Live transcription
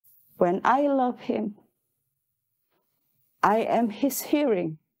When I love him, I am his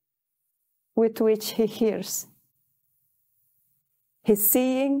hearing with which he hears, his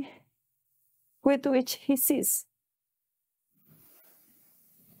seeing with which he sees,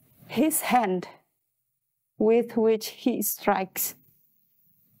 his hand with which he strikes,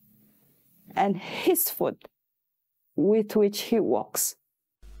 and his foot with which he walks.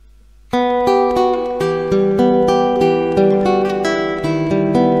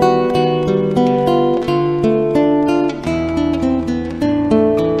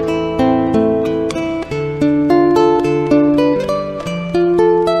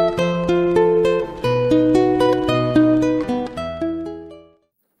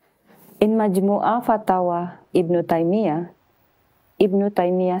 In Majmu'ah Fatawa Ibn Taymiyyah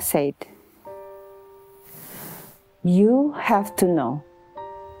said, "You have to know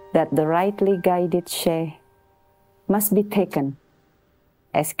that the rightly guided shaykh must be taken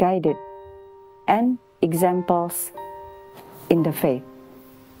as guided and examples in the faith,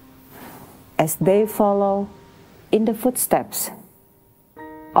 as they follow in the footsteps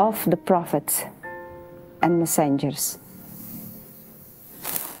of the prophets and messengers.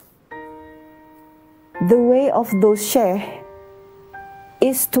 The way of those shaykhs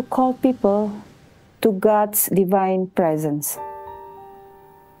is to call people to God's divine presence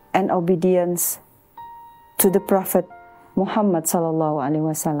and obedience to the Prophet Muhammad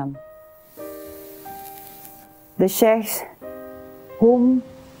SAW. The shaykhs whom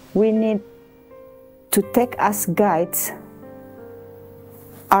we need to take as guides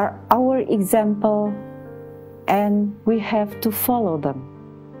are our example, and we have to follow them.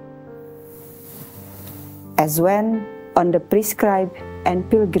 As when on the prescribed and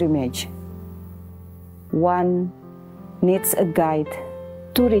pilgrimage, one needs a guide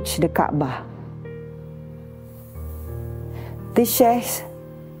to reach the Kaabah. The shaykhs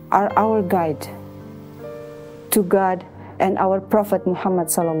are our guide to God and our Prophet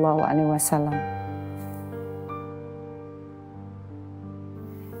Muhammad SAW.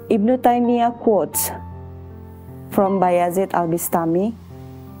 Ibn Taymiyyah quotes from Bayazid al-Bistami,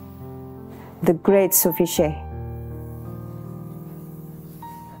 the great Sufi shaykh.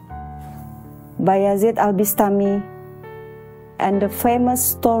 Bayazid al-Bistami and the famous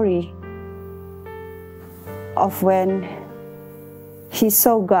story of when he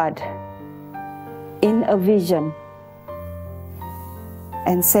saw God in a vision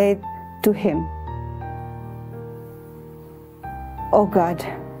and said to him, "O God,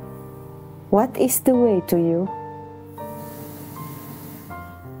 what is the way to you?"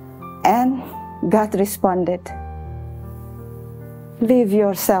 And God responded, "Leave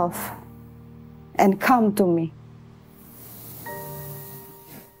yourself and come to me."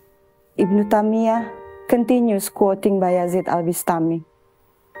 Ibn Taymiyyah continues quoting Bayazid al-Bistami,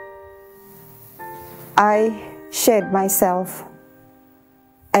 "I shed myself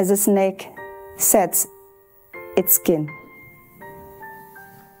as a snake sheds its skin."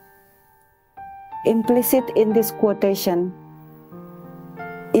 Implicit in this quotation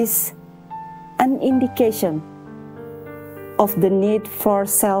is an indication of the need for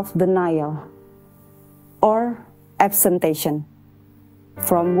self-denial or absentation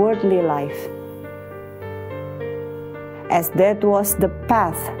from worldly life, as that was the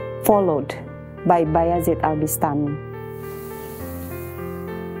path followed by Bayazid al-Bistami.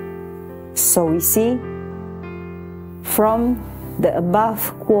 So we see from the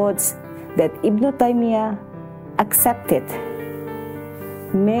above quotes that Ibn Taymiyyah accepted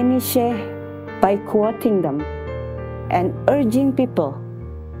many shaykhs by quoting them and urging people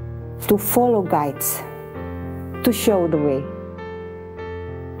to follow guides, to show the way,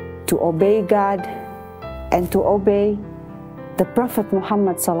 to obey God and to obey the Prophet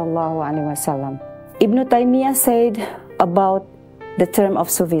Muhammad SAW. Ibn Taymiyyah said about the term of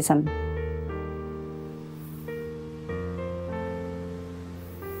Sufism,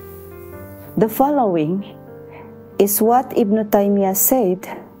 the following is what Ibn Taymiyyah said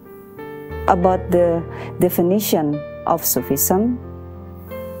about the definition of Sufism.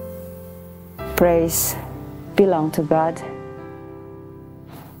 Praise belong to God.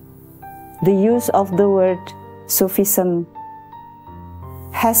 The use of the word Sufism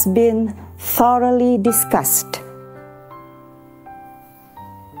has been thoroughly discussed.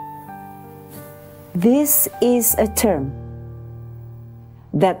 This is a term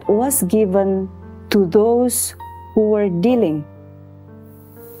that was given to those who were dealing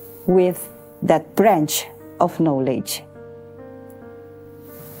with that branch of knowledge.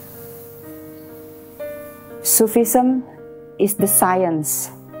 Sufism is the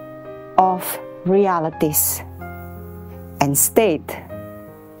science of realities and state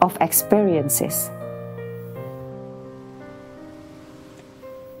of experiences.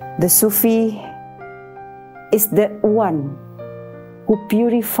 The Sufi is the one who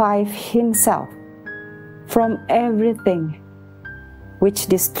purifies himself from everything which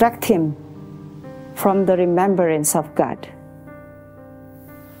distracts him from the remembrance of God.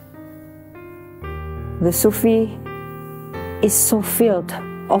 The Sufi is so filled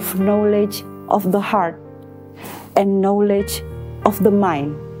of knowledge of the heart and knowledge of the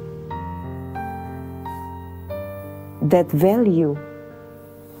mind that value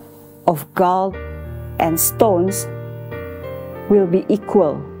of gold and stones will be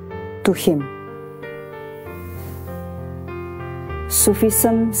equal to him.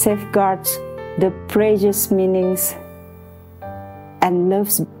 Sufism safeguards the precious meanings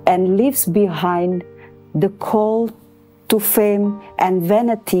and leaves behind the call to fame and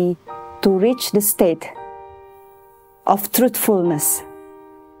vanity to reach the state of truthfulness.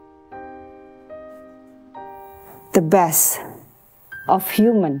 The best of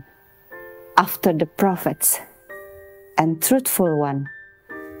human after the prophets and truthful one,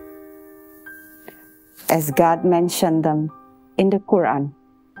 as God mentioned them in the Quran.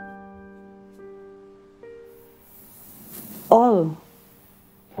 All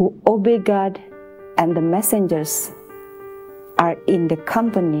who obey God and the messengers are in the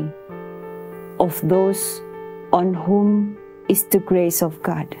company of those on whom is the grace of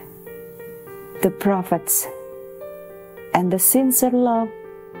God, the prophets, and the sincere love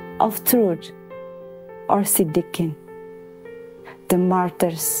of truth, or siddiqin, the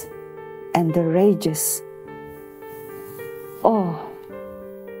martyrs and the righteous. Oh,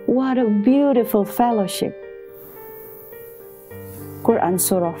 what a beautiful fellowship! Quran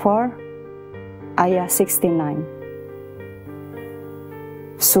Surah 4, Ayah 69.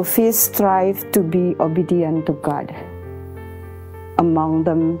 Sufis strive to be obedient to God. Among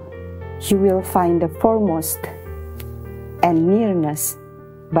them, you will find the foremost and nearness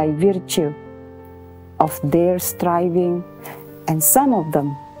by virtue of their striving, and some of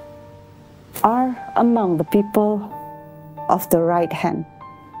them are among the people of the right hand.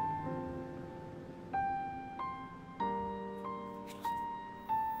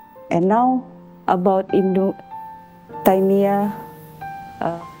 And now about Ibn Taymiyyah,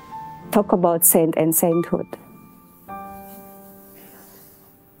 talk about saint and sainthood.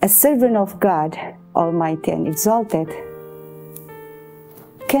 A servant of God, Almighty and exalted,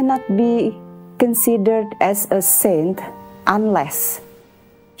 cannot be considered as a saint unless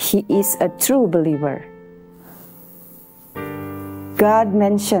he is a true believer. God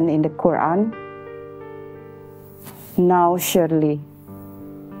mentioned in the Quran, "Now surely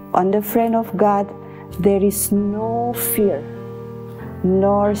on the friend of God there is no fear,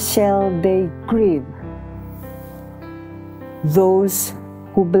 nor shall they grieve. Those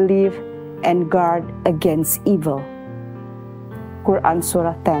who believe and guard against evil." Quran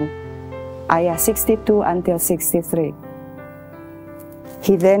Surah 10, Ayah 62 until 63.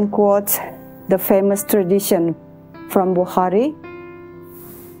 He then quotes the famous tradition from Bukhari,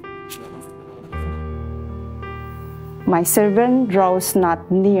 "My servant draws not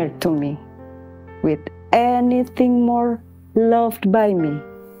near to me with anything more loved by me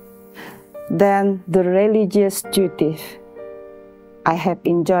than the religious duties I have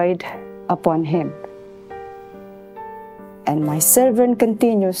enjoined upon him. And my servant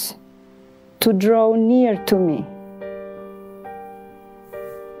continues to draw near to me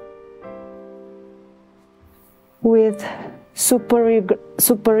with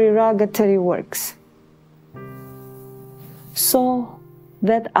supererogatory works, so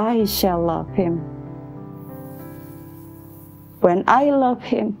that I shall love him. When I love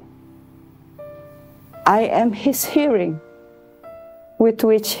him, I am his hearing with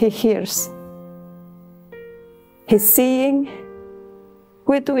which he hears, his seeing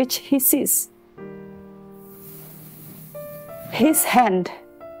with which he sees, his hand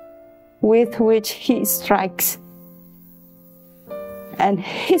with which he strikes, and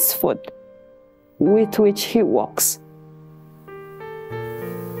his foot with which he walks.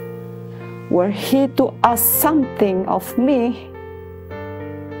 Were he to ask something of me,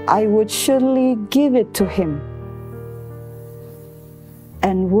 I would surely give it to him.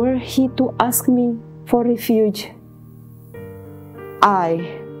 And were he to ask me for refuge,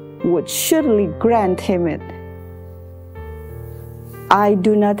 I would surely grant him it. I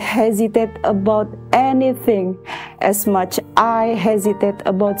do not hesitate about anything as much I hesitate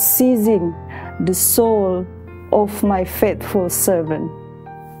about seizing the soul of my faithful servant.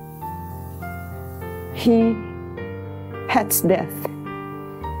 He hates death,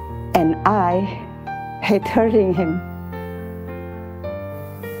 and I hate hurting him.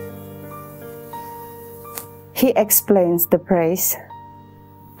 he explains the praise,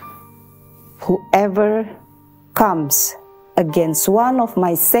 "Whoever comes against one of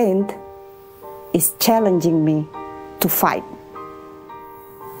my saints is challenging me to fight."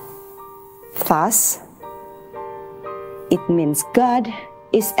 Thus, it means God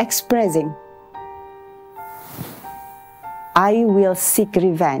is expressing, "I will seek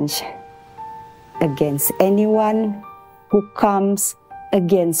revenge against anyone who comes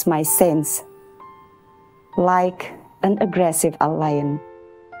against my saints, like an aggressive lion."